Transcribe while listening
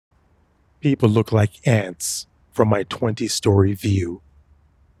People look like ants from my 20-story view.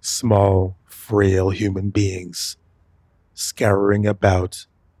 Small, frail human beings, scouring about,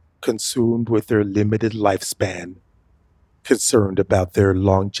 consumed with their limited lifespan, concerned about their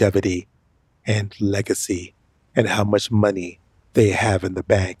longevity and legacy and how much money they have in the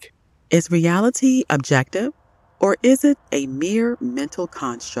bank. Is reality objective, or is it a mere mental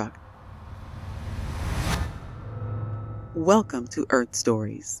construct? Welcome to Earth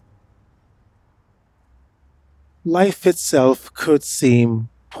Stories. Life itself could seem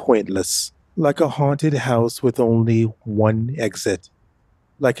pointless, like a haunted house with only one exit,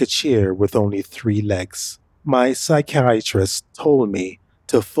 like a chair with only 3 legs. My psychiatrist told me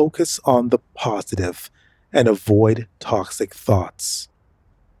to focus on the positive and avoid toxic thoughts.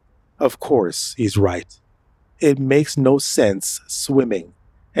 Of course, he's right. It makes no sense swimming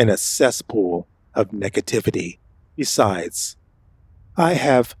in a cesspool of negativity. Besides, I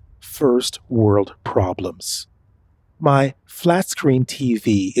have first world problems. My flat screen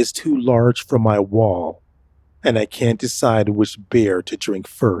TV is too large for my wall, and I can't decide which beer to drink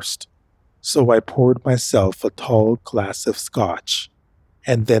first. So I poured myself a tall glass of scotch,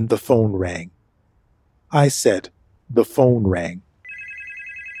 and then the phone rang. I said, the phone rang.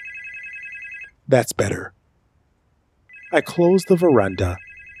 That's better. I closed the veranda,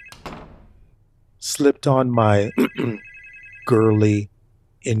 slipped on my girly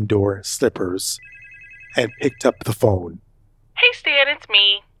indoor slippers, and picked up the phone. Hey Stan, it's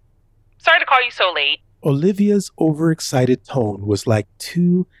me. Sorry to call you so late. Olivia's overexcited tone was like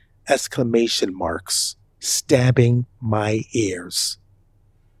 2 exclamation marks stabbing my ears.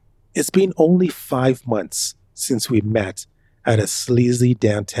 It's been only 5 months since we met at a sleazy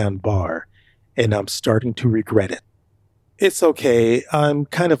downtown bar, and I'm starting to regret it. It's okay, I'm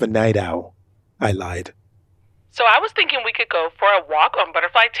kind of a night owl, I lied. So I was thinking we could go for a walk on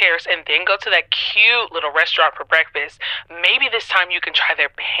Butterfly Terrace and then go to that cute little restaurant for breakfast. Maybe this time you can try their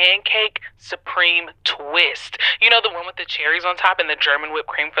pancake supreme twist. You know, the one with the cherries on top and the German whipped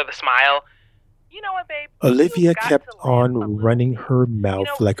cream for the smile. You know what, babe? Olivia kept on running her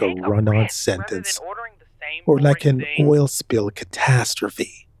mouth like a run-on sentence, or like an oil spill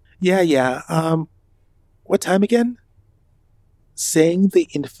catastrophe. Yeah, what time again? Saying the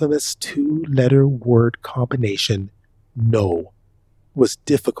infamous 2-letter word combination, no, was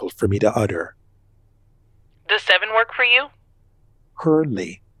difficult for me to utter. Does 7 work for you?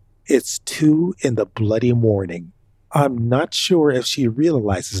 Hurley, it's 2 in the bloody morning. I'm not sure if she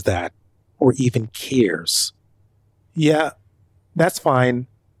realizes that, or even cares. Yeah, that's fine.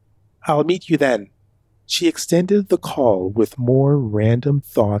 I'll meet you then. She extended the call with more random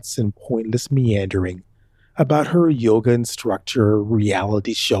thoughts and pointless meandering about her yoga instructor,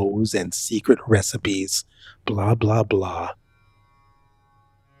 reality shows, and secret recipes, blah, blah, blah.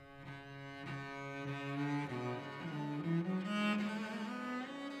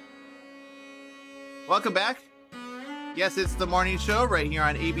 Welcome back. Yes, it's the morning show right here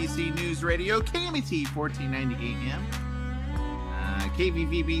on ABC News Radio, KMET 1490 AM,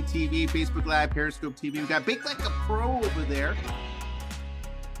 KVVB TV, Facebook Live, Periscope TV. We've got Bake Like a Pro over there.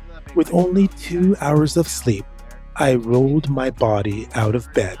 With only 2 hours of sleep, I rolled my body out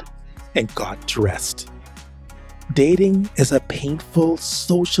of bed and got dressed. Dating is a painful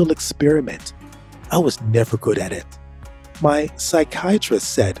social experiment. I was never good at it. My psychiatrist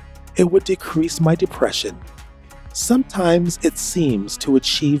said it would decrease my depression. Sometimes it seems to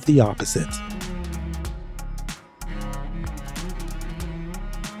achieve the opposite.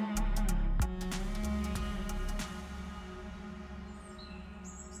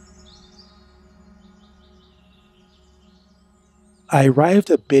 I arrived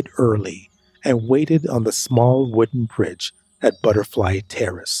a bit early and waited on the small wooden bridge at Butterfly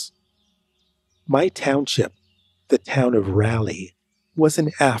Terrace. My township, the town of Raleigh, was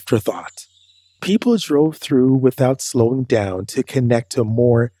an afterthought. People drove through without slowing down to connect to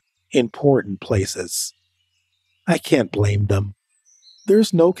more important places. I can't blame them.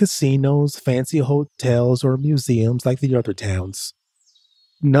 There's no casinos, fancy hotels, or museums like the other towns.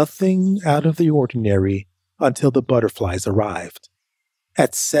 Nothing out of the ordinary until the butterflies arrived.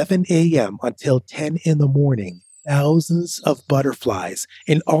 At 7 a.m. until 10 in the morning, thousands of butterflies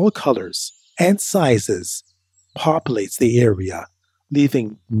in all colors and sizes populates the area,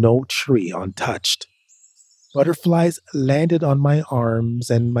 leaving no tree untouched. Butterflies landed on my arms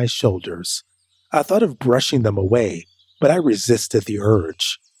and my shoulders. I thought of brushing them away, but I resisted the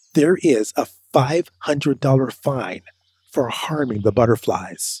urge. There is a $500 fine for harming the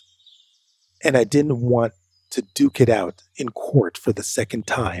butterflies. And I didn't want to duke it out in court for the second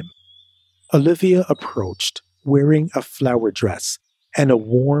time. Olivia approached, wearing a flower dress and a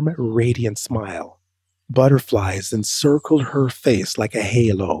warm, radiant smile. Butterflies encircled her face like a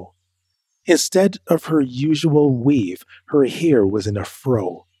halo. Instead of her usual weave, her hair was in a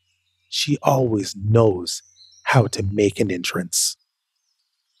fro. She always knows how to make an entrance.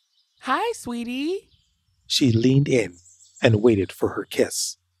 Hi, sweetie. She leaned in and waited for her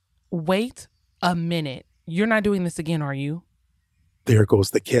kiss. Wait a minute. You're not doing this again, are you? There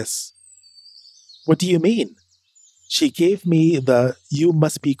goes the kiss. What do you mean? She gave me the "you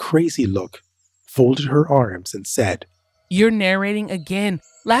must be crazy" look, folded her arms, and said, You're narrating again.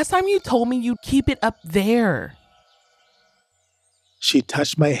 Last time you told me you'd keep it up there. She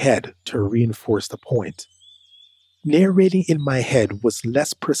touched my head to reinforce the point. Narrating in my head was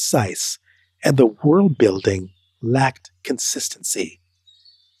less precise, and the world building lacked consistency.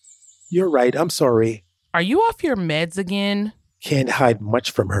 You're right, I'm sorry. Are you off your meds again? Can't hide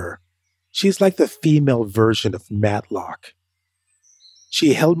much from her. She's like the female version of Matlock.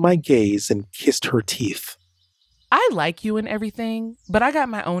 She held my gaze and kissed her teeth. I like you and everything, but I got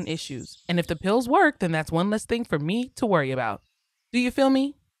my own issues. And if the pills work, then that's one less thing for me to worry about. Do you feel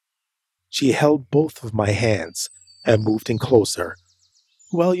me? She held both of my hands and moved in closer.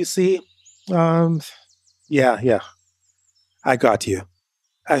 Well, you see, yeah. I got you.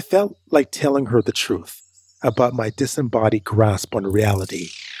 I felt like telling her the truth about my disembodied grasp on reality.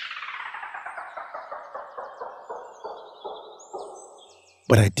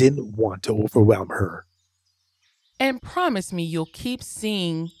 But I didn't want to overwhelm her. And promise me you'll keep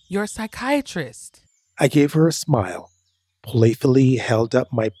seeing your psychiatrist. I gave her a smile, playfully held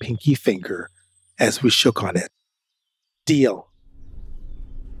up my pinky finger as we shook on it. Deal.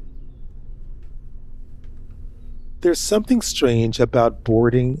 There's something strange about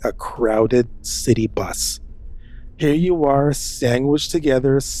boarding a crowded city bus. Here you are, sandwiched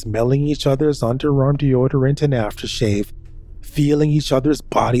together, smelling each other's underarm deodorant and aftershave, feeling each other's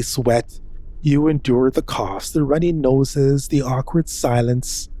body sweat. You endure the coughs, the runny noses, the awkward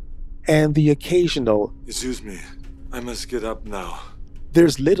silence, and the occasional, "Excuse me, I must get up now."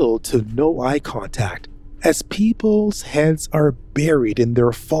 There's little to no eye contact, as people's heads are buried in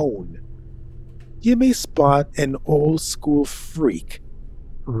their phone. You may spot an old-school freak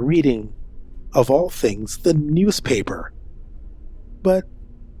reading, of all things, the newspaper. But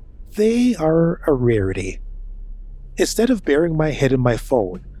they are a rarity. Instead of burying my head in my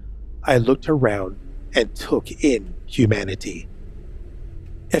phone, I looked around and took in humanity.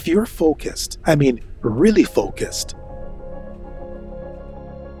 If you're focused, really focused,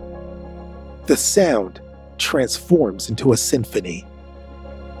 the sound transforms into a symphony.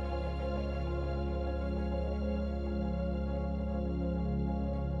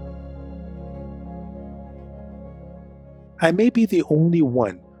 I may be the only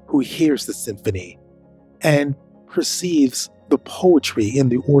one who hears the symphony and perceives the poetry in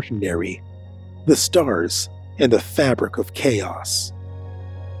the ordinary, the stars in the fabric of chaos.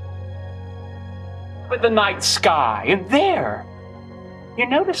 With the night sky, and there, you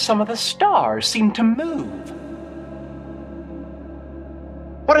notice some of the stars seem to move.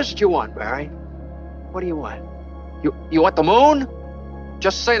 What is it you want, Barry? What do you want? You want the moon?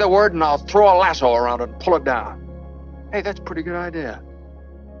 Just say the word and I'll throw a lasso around it and pull it down. Hey, that's a pretty good idea.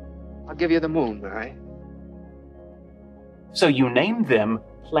 I'll give you the moon, Barry. So you named them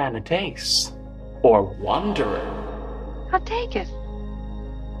Planet Ace, or Wanderer. I'll take it.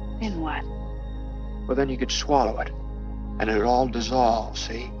 Then what? Well, then you could swallow it, and it'd all dissolve,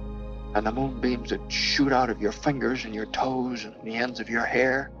 see? And the moonbeams would shoot out of your fingers and your toes and the ends of your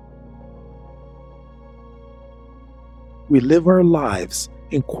hair. We live our lives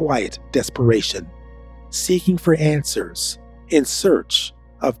in quiet desperation, seeking for answers in search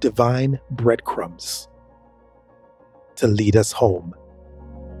of divine breadcrumbs to lead us home.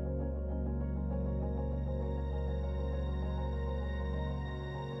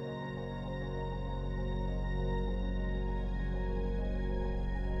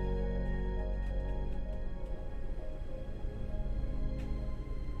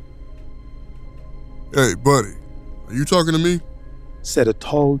 "Hey, buddy, are you talking to me?" said a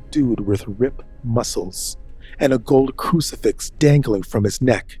tall dude with ripped muscles and a gold crucifix dangling from his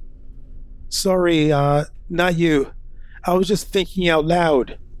neck. "Sorry, not you. I was just thinking out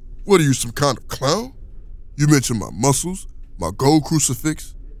loud." "What are you, some kind of clown? You mentioned my muscles, my gold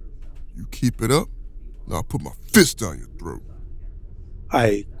crucifix. You keep it up, and I'll put my fist down your throat."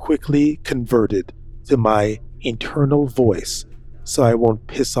 I quickly converted to my internal voice so I won't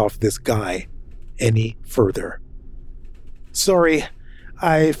piss off this guy any further. "Sorry,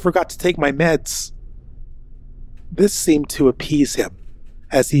 I forgot to take my meds." This seemed to appease him,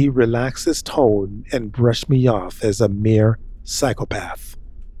 as he relaxed his tone and brushed me off as a mere psychopath.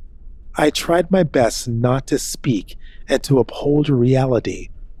 I tried my best not to speak and to uphold reality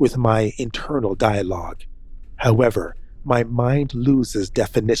with my internal dialogue. However, my mind loses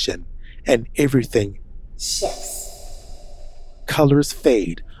definition and everything shifts. Colors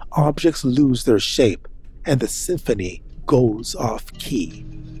fade, objects lose their shape, and the symphony goes off key.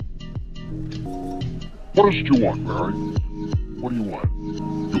 What is it you want, Barry? What do you want?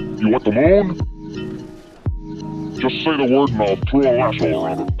 You want the moon? Just say the word and I'll throw a lasso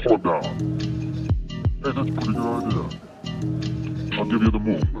around it and pull it down. Hey, that's a pretty good idea. I'll give you the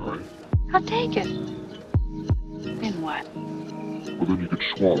moon, Barry. I'll take it. Then what? Well, then you can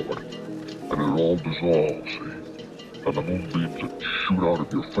swallow it. And it all dissolves, see? And the moonbeams that shoot out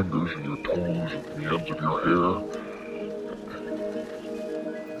of your fingers and your toes and the ends of your hair.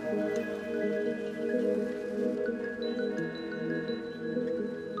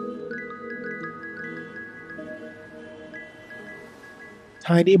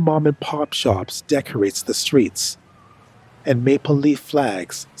 Tiny mom-and-pop shops decorates the streets, and maple leaf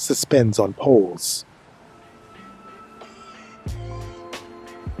flags suspends on poles.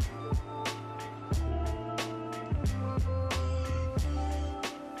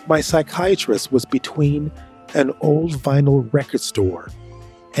 My psychiatrist was between an old vinyl record store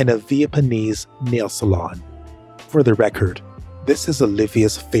and a Vietnamese nail salon. For the record, this is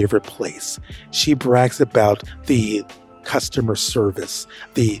Olivia's favorite place. She brags about the customer service,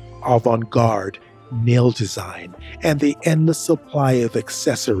 the avant-garde nail design, and the endless supply of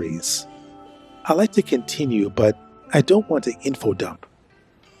accessories. I like to continue, but I don't want to info dump.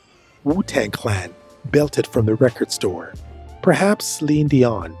 Wu-Tang Clan belted from the record store. Perhaps Celine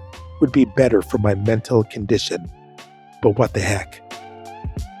Dion would be better for my mental condition, but what the heck.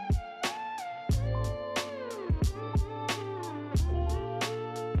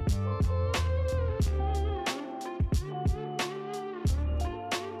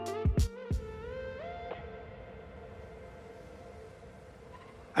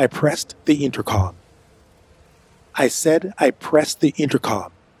 I pressed the intercom. I said I pressed the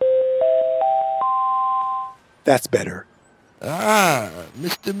intercom. That's better. Ah,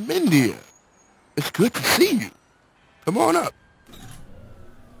 Mr. Mendia. It's good to see you. Come on up.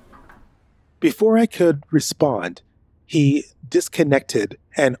 Before I could respond, he disconnected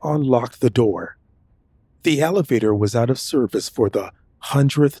and unlocked the door. The elevator was out of service for the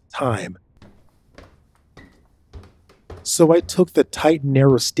 100th time. So I took the tight,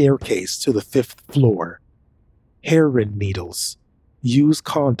 narrow staircase to the 5th floor. Heroin needles, used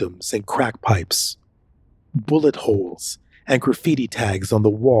condoms and crack pipes, bullet holes, and graffiti tags on the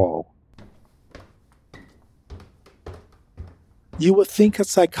wall. You would think a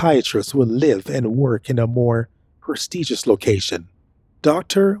psychiatrist would live and work in a more prestigious location.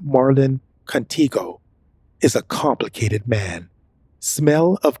 Dr. Marlon Contigo is a complicated man.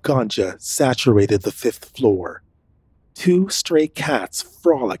 Smell of ganja saturated the 5th floor. 2 stray cats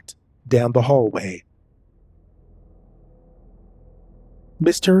frolicked down the hallway.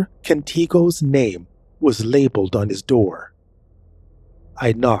 Mr. Contigo's name was labeled on his door.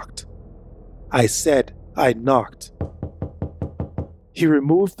 I knocked. I said I knocked. He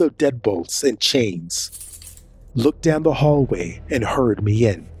removed the deadbolts and chains, looked down the hallway, and hurried me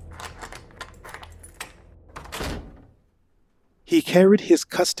in. He carried his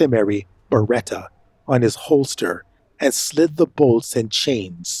customary Beretta on his holster and slid the bolts and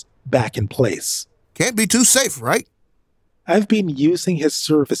chains back in place. Can't be too safe, right? I've been using his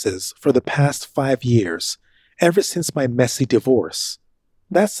services for the past 5 years, ever since my messy divorce.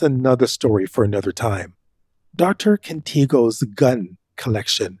 That's another story for another time. Dr. Contigo's gun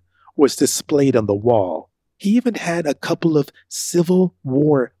collection was displayed on the wall. He even had a couple of Civil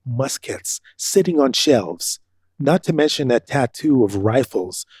War muskets sitting on shelves, not to mention a tattoo of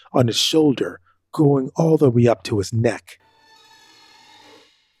rifles on his shoulder going all the way up to his neck.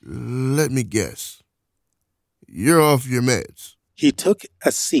 Let me guess. You're off your meds. He took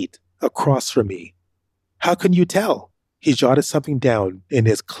a seat across from me. How can you tell? He jotted something down in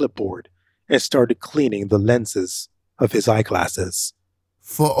his clipboard and started cleaning the lenses of his eyeglasses.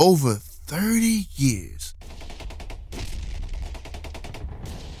 For over 30 years,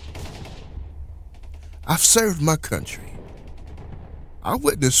 I've served my country. I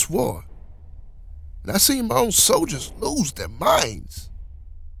witnessed war, and I seen my own soldiers lose their minds.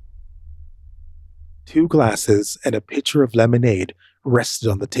 2 glasses and a pitcher of lemonade rested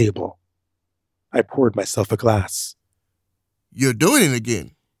on the table. I poured myself a glass. You're doing it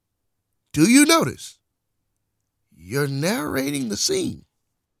again. Do you notice? You're narrating the scene.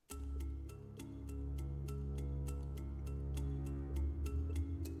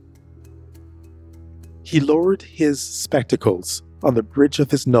 He lowered his spectacles on the bridge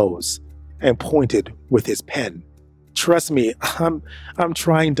of his nose and pointed with his pen. Trust me, I'm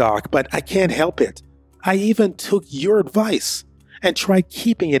trying, Doc, but I can't help it. I even took your advice and tried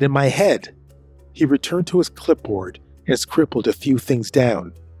keeping it in my head. He returned to his clipboard and scribbled a few things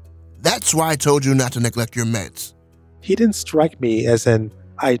down. That's why I told you not to neglect your meds. He didn't strike me as an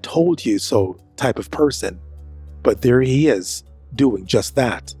I told you so type of person, but there he is, doing just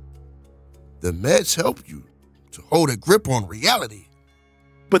that. The meds help you to hold a grip on reality.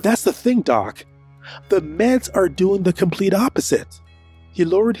 But that's the thing, Doc. The meds are doing the complete opposite. He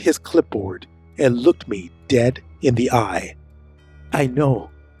lowered his clipboard and looked me dead in the eye. I know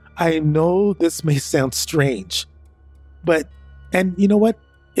this may sound strange, and you know what?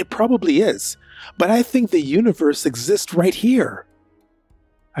 It probably is, but I think the universe exists right here.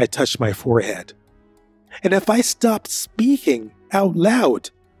 I touched my forehead. And if I stop speaking out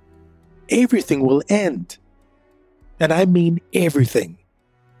loud, everything will end. And I mean everything.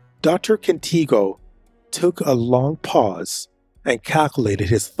 Dr. Contigo took a long pause and calculated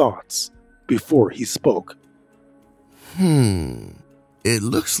his thoughts before he spoke. It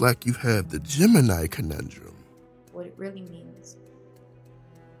looks like you have the Gemini conundrum. What it really means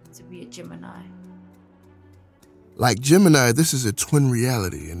to be a Gemini. Like Gemini, this is a twin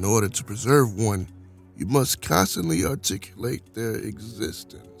reality. In order to preserve one, you must constantly articulate their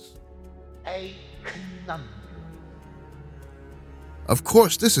existence. A conundrum. Of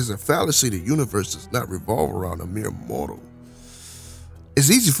course, this is a fallacy. The universe does not revolve around a mere mortal. It's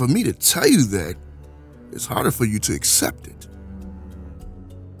easy for me to tell you that. It's harder for you to accept it.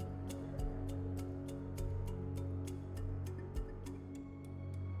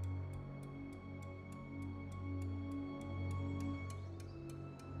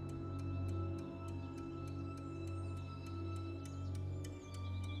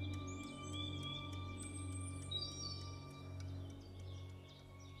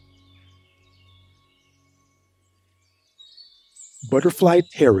 Butterfly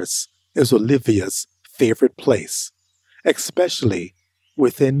Terrace is Olivia's favorite place, especially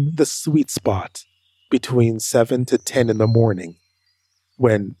within the sweet spot between 7 to 10 in the morning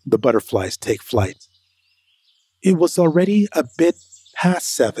when the butterflies take flight. It was already a bit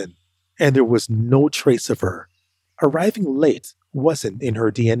past 7 and there was no trace of her. Arriving late wasn't in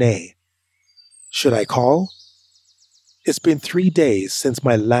her DNA. Should I call? It's been 3 days since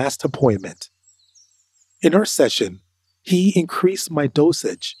my last appointment. In our session, he increased my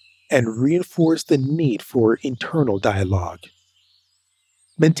dosage and reinforced the need for internal dialogue.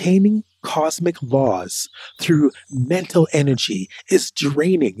 Maintaining cosmic laws through mental energy is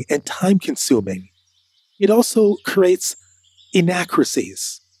draining and time-consuming. It also creates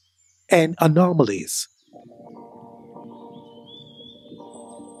inaccuracies and anomalies.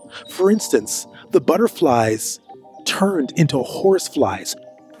 For instance, the butterflies turned into horseflies.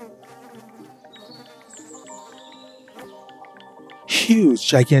 Huge,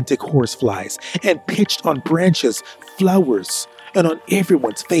 gigantic horseflies, and pitched on branches, flowers, and on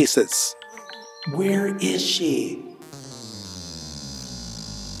everyone's faces. Where is she?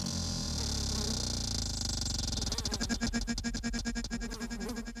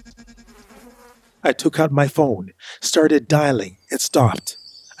 I took out my phone, started dialing, and stopped.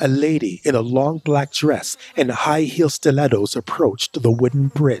 A lady in a long black dress and high-heel stilettos approached the wooden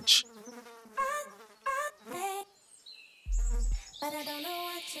bridge.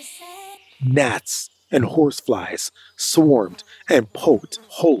 Gnats and horseflies swarmed and poked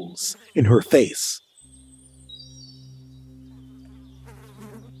holes in her face.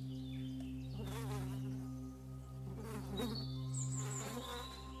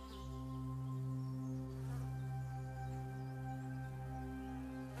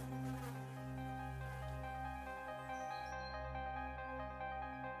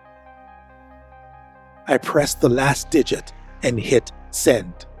 I pressed the last digit and hit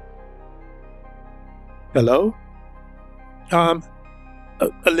send. Hello?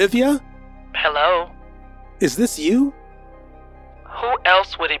 Olivia? Hello? Is this you? Who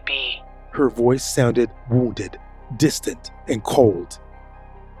else would it be? Her voice sounded wounded, distant, and cold.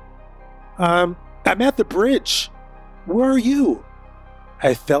 I'm at the bridge. Where are you?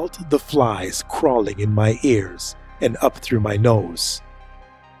 I felt the flies crawling in my ears and up through my nose.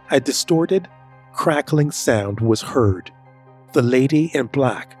 A distorted, crackling sound was heard. The lady in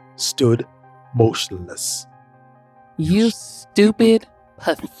black stood motionless. You stupid,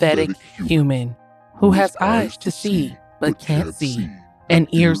 pathetic human who has eyes to see but can't see, and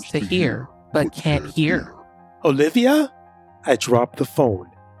ears to hear but can't hear. Olivia? I dropped the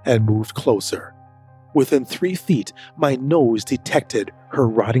phone and moved closer. Within 3 feet, my nose detected her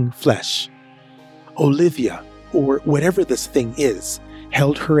rotting flesh. Olivia, or whatever this thing is,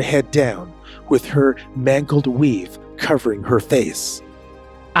 held her head down with her mangled weave covering her face.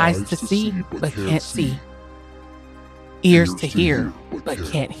 Eyes to see, but can't see. Ears to hear, but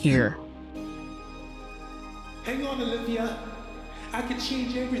can't hear. Hang on, Olivia. I can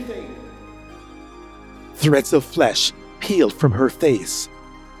change everything. Threads of flesh peeled from her face.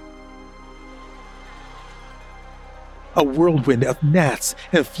 A whirlwind of gnats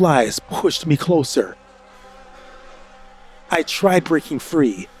and flies pushed me closer. I tried breaking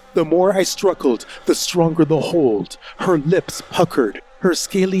free. The more I struggled, the stronger the hold. Her lips puckered, her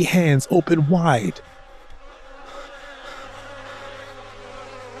scaly hands opened wide.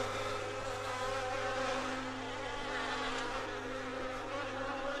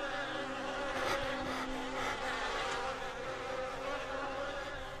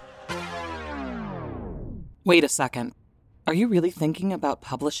 Wait a second. Are you really thinking about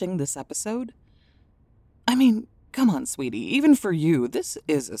publishing this episode? I mean, come on, sweetie. Even for you, this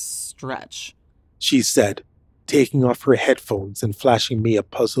is a stretch. She said, taking off her headphones and flashing me a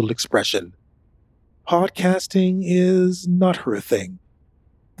puzzled expression. Podcasting is not her thing.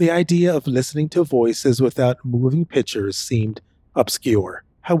 The idea of listening to voices without moving pictures seemed obscure.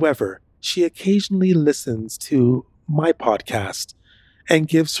 However, she occasionally listens to my podcast and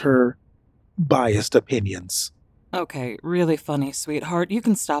gives her biased opinions. Okay, really funny, sweetheart. You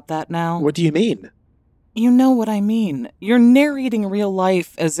can stop that now. What do you mean? You know what I mean. You're narrating real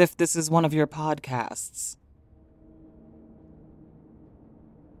life as if this is one of your podcasts.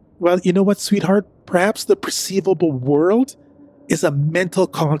 Well, you know what, sweetheart? Perhaps the perceivable world is a mental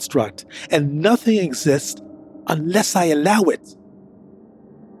construct, and nothing exists unless I allow it.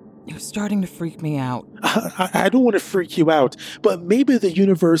 You're starting to freak me out. I don't want to freak you out, but maybe the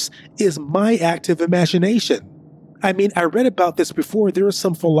universe is my active imagination. I mean, I read about this before. There was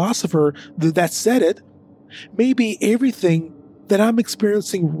some philosopher that said it. Maybe everything that I'm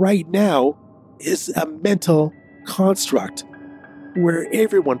experiencing right now is a mental construct where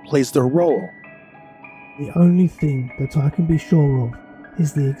everyone plays their role. The only thing that I can be sure of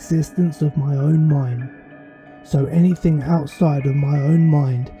is the existence of my own mind. So anything outside of my own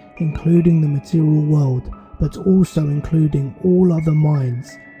mind, including the material world, but also including all other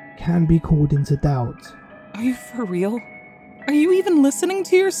minds, can be called into doubt. Are you for real? Are you even listening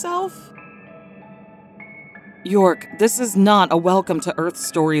to yourself? York, this is not a Welcome to Earth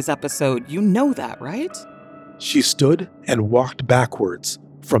Stories episode. You know that, right? She stood and walked backwards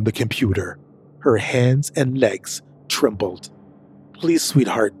from the computer. Her hands and legs trembled. Please,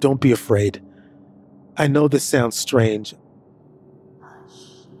 sweetheart, don't be afraid. I know this sounds strange.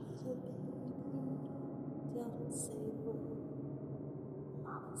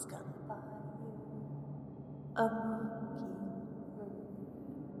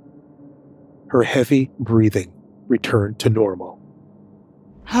 Her heavy breathing returned to normal.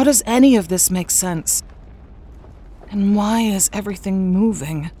 How does any of this make sense? And why is everything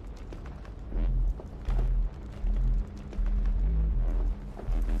moving?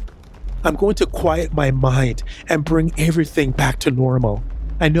 I'm going to quiet my mind and bring everything back to normal.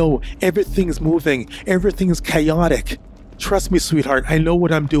 I know everything's moving, everything's chaotic. Trust me, sweetheart, I know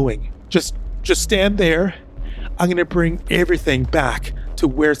what I'm doing. Just stand there. I'm going to bring everything back to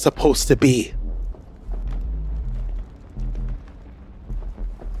where it's supposed to be.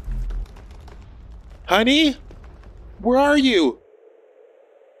 Honey? Where are you?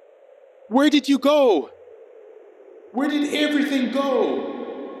 Where did you go? Where did everything go?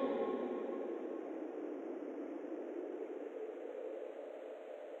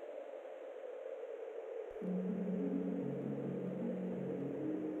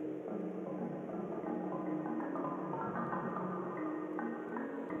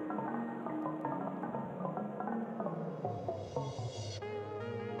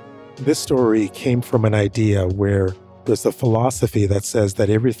 This story came from an idea where there's a philosophy that says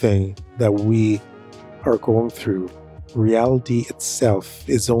that everything that we are going through, reality itself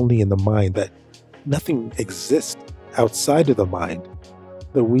is only in the mind, that nothing exists outside of the mind,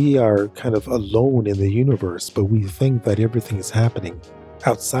 that we are kind of alone in the universe, but we think that everything is happening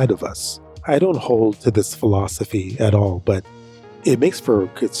outside of us. I don't hold to this philosophy at all, but it makes for a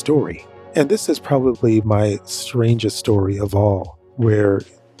good story. And this is probably my strangest story of all, where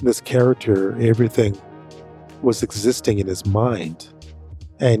this character, everything was existing in his mind,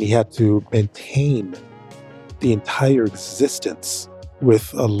 and he had to maintain the entire existence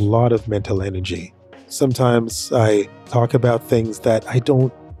with a lot of mental energy. Sometimes I talk about things that I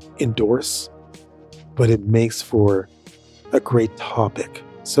don't endorse, but it makes for a great topic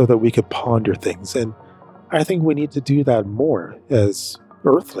so that we could ponder things. And I think we need to do that more as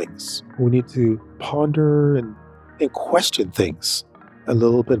Earthlings. We need to ponder and question things a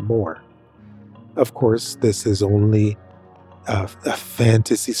little bit more. Of course, this is only a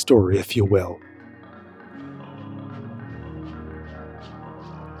fantasy story, if you will.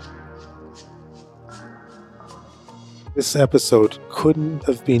 This episode couldn't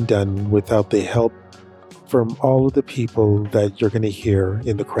have been done without the help from all of the people that you're going to hear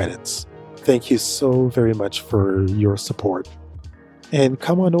in the credits. Thank you so very much for your support. And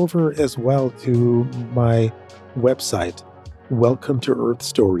come on over as well to my website,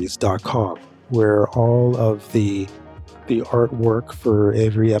 welcometoearthstories.com, where all of the artwork for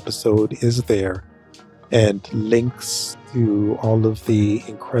every episode is there, and links to all of the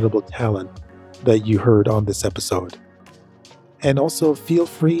incredible talent that you heard on this episode. And also feel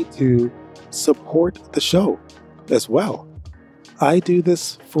free to support the show as well. I do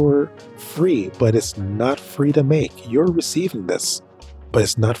this for free, but it's not free to make. You're receiving this, but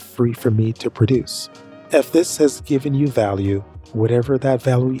it's not free for me to produce. If this has given you value, whatever that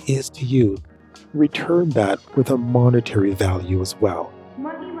value is to you, return that with a monetary value as well,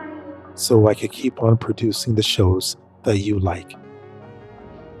 so I could keep on producing the shows that you like.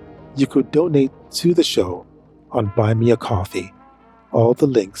 You could donate to the show on Buy Me a Coffee. All the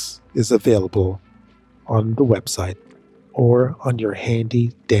links is available on the website or on your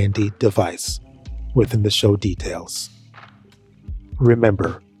handy dandy device within the show details.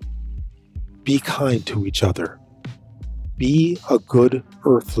 Remember, be kind to each other. Be a good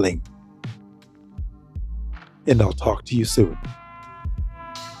earthling. And I'll talk to you soon.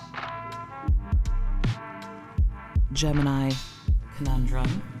 Gemini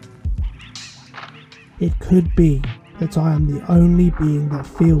Conundrum. It could be that I am the only being that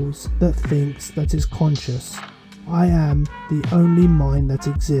feels, that thinks, that is conscious. I am the only mind that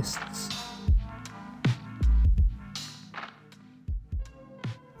exists.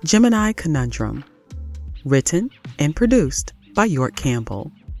 Gemini Conundrum. Written and produced by York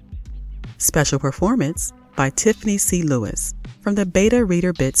Campbell. Special performance by Tiffany C. Lewis from the Beta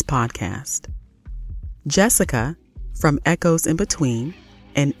Reader Bits podcast. Jessica from Echoes in Between,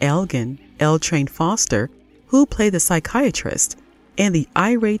 and Elgin L. Train Foster, who play the psychiatrist and the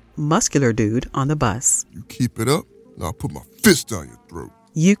irate muscular dude on the bus. You keep it up, and I'll put my fist down your throat.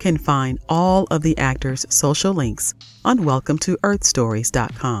 You can find all of the actors' social links on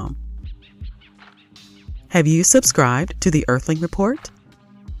welcometoearthstories.com. Have you subscribed to the Earthling Report?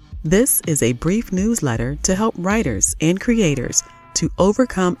 This is a brief newsletter to help writers and creators to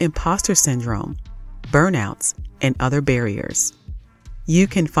overcome imposter syndrome, burnouts, and other barriers. You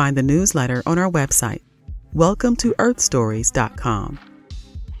can find the newsletter on our website, welcometoearthstories.com.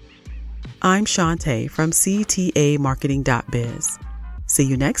 I'm Shantae from ctamarketing.biz. See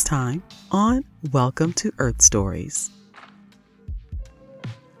you next time on Welcome to Earth Stories.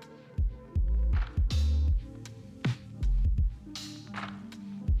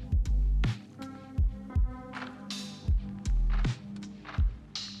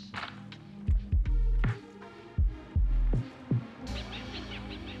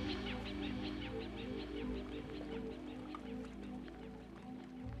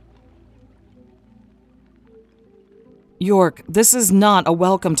 York, this is not a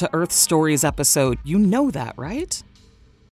Welcome to Earth Stories episode. You know that, right?